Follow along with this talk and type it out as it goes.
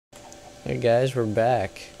Hey guys, we're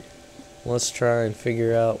back. Let's try and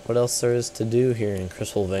figure out what else there is to do here in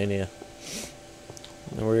Criswelvania.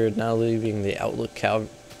 We're now leaving the Outlook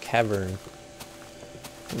Cavern.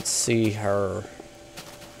 Let's see her.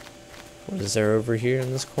 What is there over here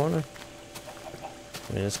in this corner?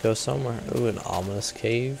 Let's go somewhere. Ooh, an ominous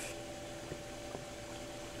cave.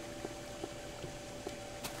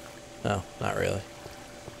 No, not really.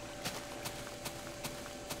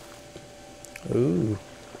 Ooh.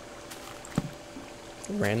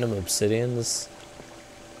 Random obsidian. This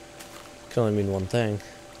can only mean one thing.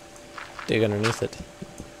 Dig underneath it.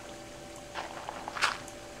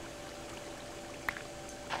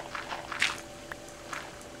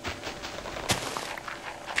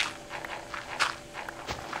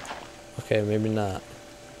 Okay, maybe not.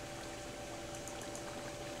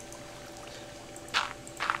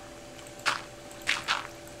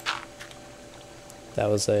 That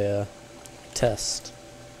was a test.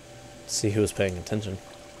 See who was paying attention.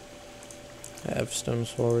 I have stone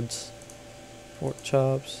swords, pork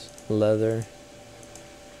chops, leather,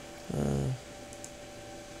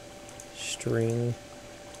 string.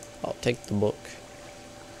 I'll take the book.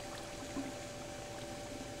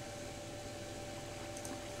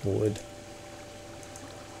 Wood.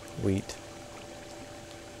 Wheat.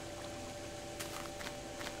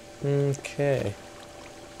 Okay.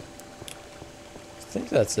 I think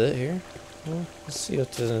that's it here. Well, let's see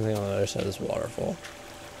if there's anything on the other side of this waterfall.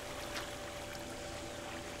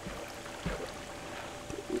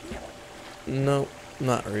 Nope,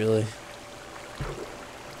 not really.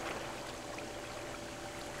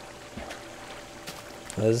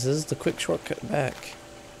 This is the quick shortcut back.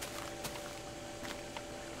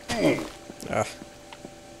 Ah.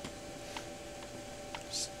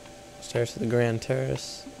 Stairs to the Grand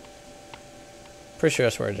Terrace. Pretty sure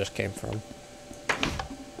that's where I just came from.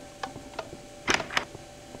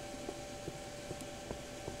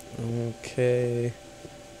 Okay. I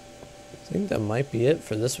think that might be it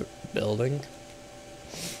for this building.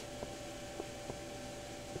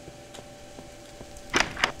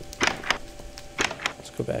 Let's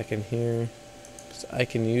go back in here. 'Cause I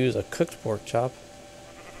can use a cooked pork chop.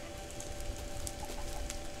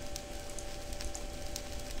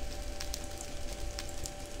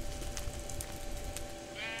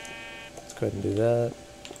 Let's go ahead and do that.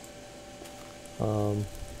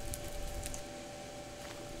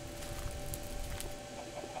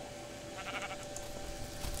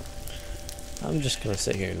 I'm just gonna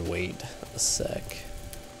sit here and wait a sec.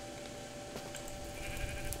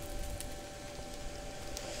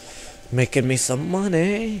 Making me some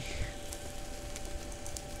money.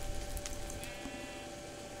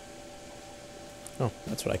 Oh,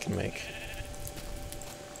 that's what I can make.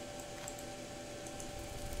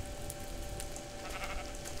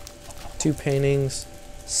 Two paintings,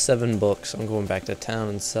 7 books. I'm going back to town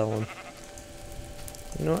and sell them.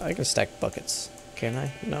 You know what? I can stack buckets. Can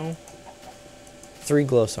I? No. 3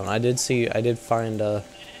 glowstone. I did find,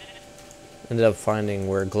 ended up finding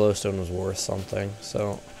where glowstone was worth something,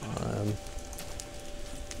 so I'm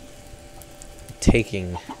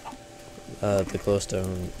taking the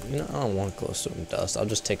glowstone. You know, I don't want glowstone dust. I'll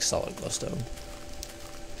just take solid glowstone.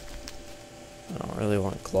 I don't really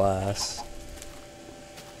want glass.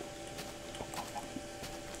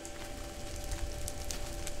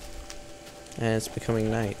 And it's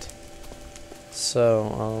becoming night.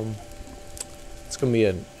 So, it's gonna be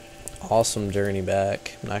an awesome journey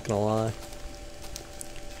back, I'm not gonna lie.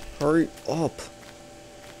 Hurry up!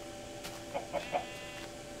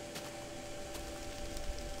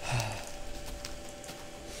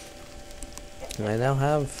 And I now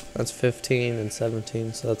have, that's 15 and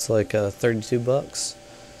 17, so that's like 32 bucks.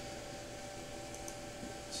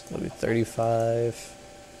 So that'll be 35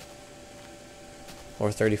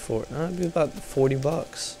 or 34. No, it'd be about 40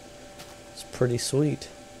 bucks. It's pretty sweet.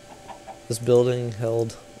 This building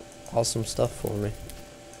held awesome stuff for me.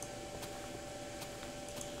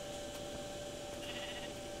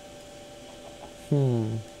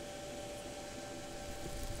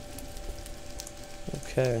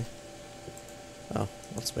 Okay. Oh,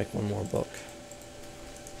 let's make one more book.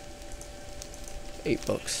 8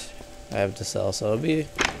 books I have to sell, so it'll be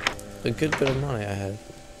a good bit of money I have.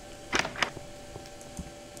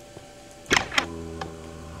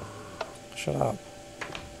 Shut up.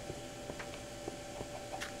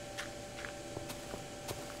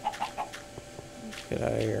 Get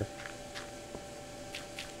out of here.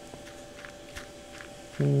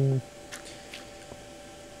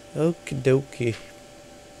 Okie dokie.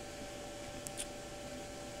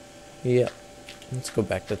 Yeah, let's go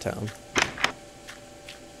back to town.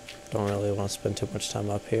 Don't really want to spend too much time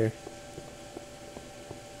up here.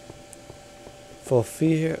 For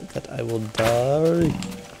fear that I will die.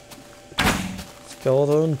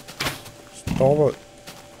 Skeleton. Stop it.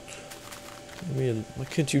 I mean, why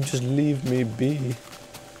can't you just leave me be?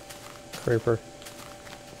 Creeper.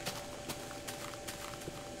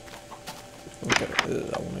 Okay,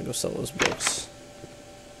 I want to go sell those books.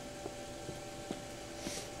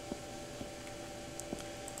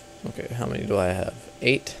 Okay, how many do I have?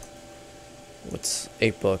 8? What's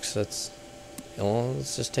 8 books? That's... well,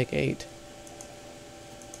 let's just take 8.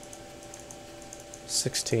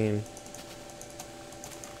 16.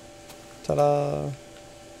 Ta-da!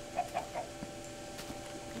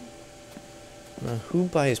 Now, who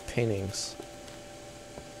buys paintings?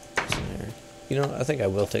 What's in there? You know, I think I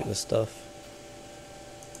will take this stuff.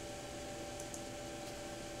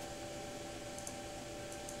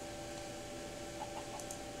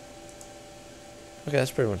 Okay,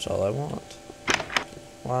 that's pretty much all I want.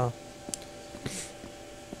 Wow.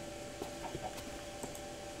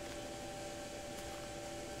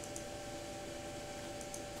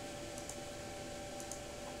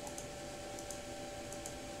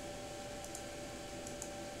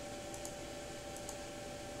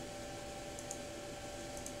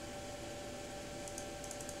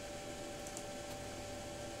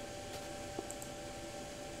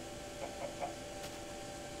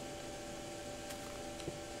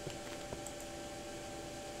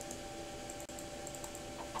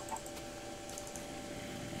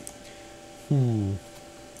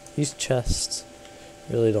 These chests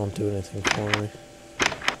really don't do anything for me.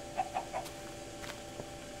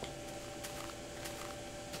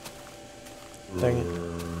 Dang it.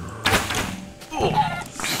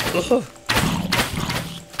 Ugh.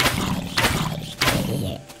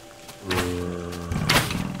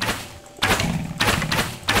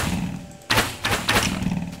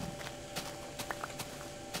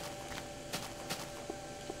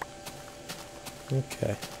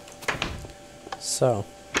 Okay. So,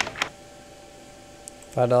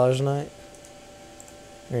 $5 a night.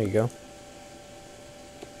 There you go.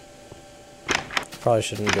 Probably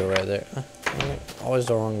shouldn't go right there. Always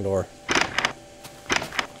the wrong door.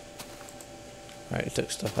 Alright, you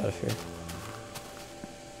took stuff out of here.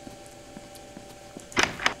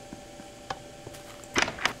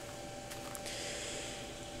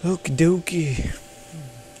 Okie dokie.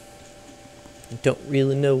 Don't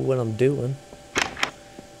really know what I'm doing.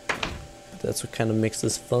 That's what kind of makes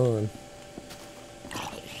this fun.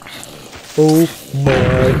 Oh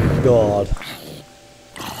my god.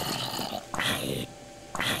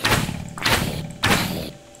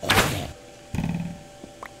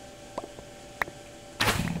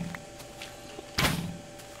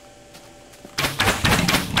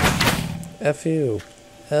 F you.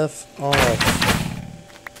 F off.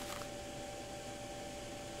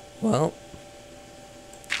 Well.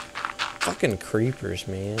 Fucking creepers,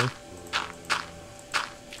 man.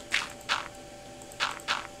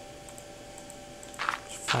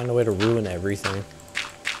 Find a way to ruin everything.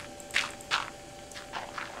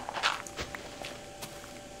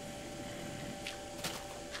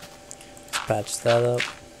 Let's patch that up.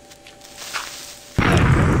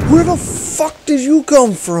 Where the fuck did you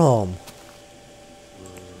come from?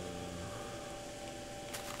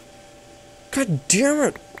 God damn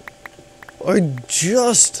it. I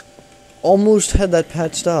just almost had that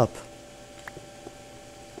patched up.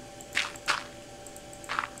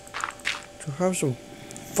 To have some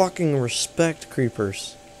fucking respect,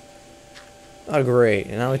 creepers. Oh great,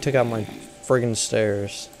 and now we took out my friggin'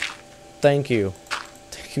 stairs. Thank you.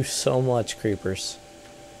 Thank you so much, creepers.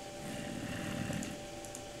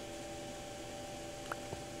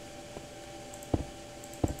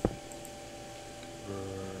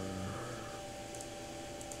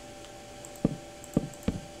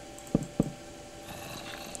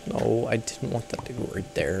 No, I didn't want that to go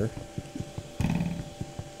right there.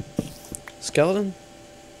 Skeleton?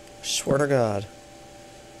 I swear to God.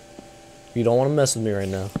 You don't want to mess with me right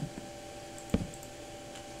now.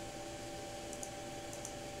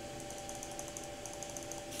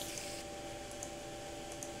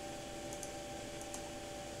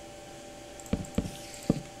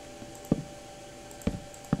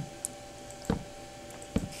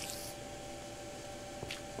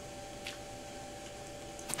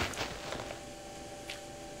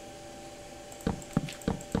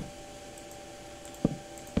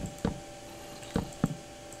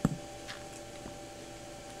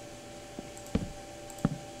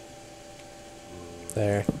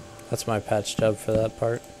 There. That's my patch job for that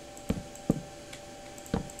part.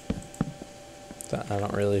 I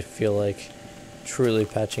don't really feel like truly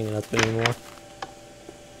patching it up anymore.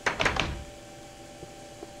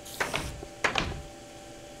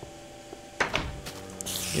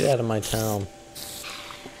 Get out of my town.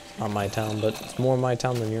 Not my town, but it's more my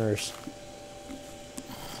town than yours.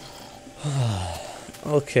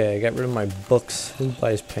 Okay, I got rid of my books. Who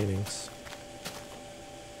buys paintings?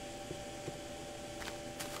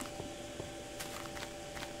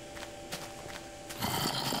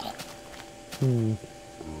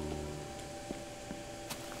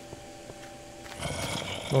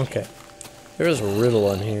 Okay. There's a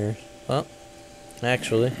riddle in here. Well,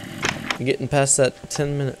 actually, you're getting past that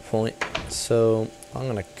 10-minute point, so I'm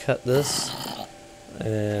gonna cut this,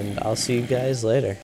 and I'll see you guys later.